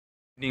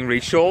Good evening,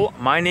 Rachel.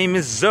 My name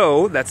is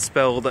Zoe, that's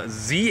spelled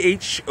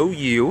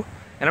Z-H-O-U,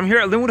 and I'm here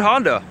at Lynnwood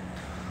Honda.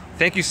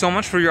 Thank you so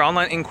much for your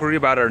online inquiry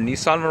about our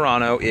Nissan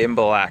Murano in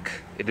black.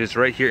 It is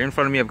right here in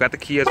front of me. I've got the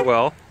key as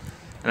well,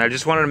 and I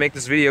just wanted to make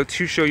this video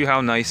to show you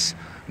how nice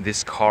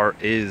this car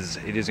is.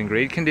 It is in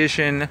great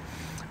condition,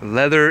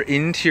 leather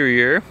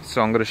interior,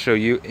 so I'm going to show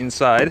you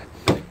inside.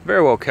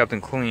 Very well kept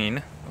and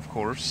clean, of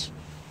course.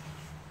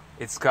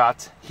 It's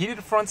got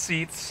heated front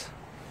seats,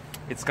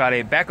 it's got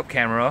a backup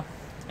camera,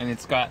 and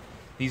it's got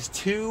these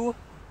two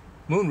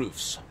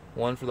moonroofs,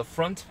 one for the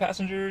front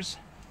passengers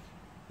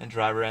and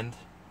driver end,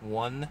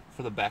 one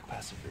for the back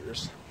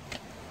passengers.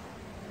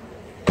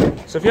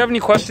 So if you have any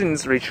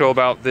questions, Rachel,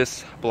 about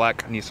this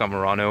black Nissan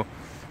Murano,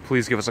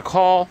 please give us a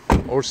call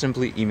or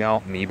simply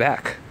email me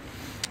back.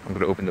 I'm going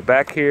to open the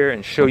back here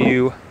and show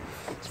you.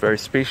 It's very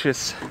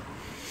spacious.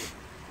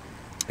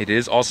 It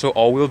is also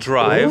all-wheel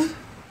drive.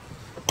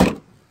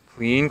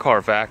 Clean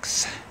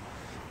Carfax.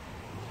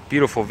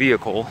 Beautiful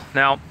vehicle.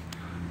 Now,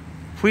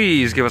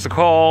 please give us a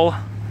call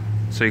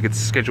so you could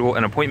schedule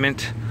an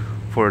appointment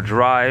for a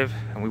drive,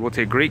 and we will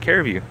take great care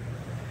of you.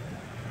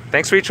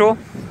 Thanks, Rachel,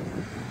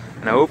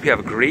 and I hope you have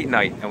a great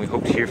night, and we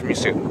hope to hear from you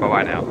soon.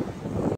 Bye-bye now.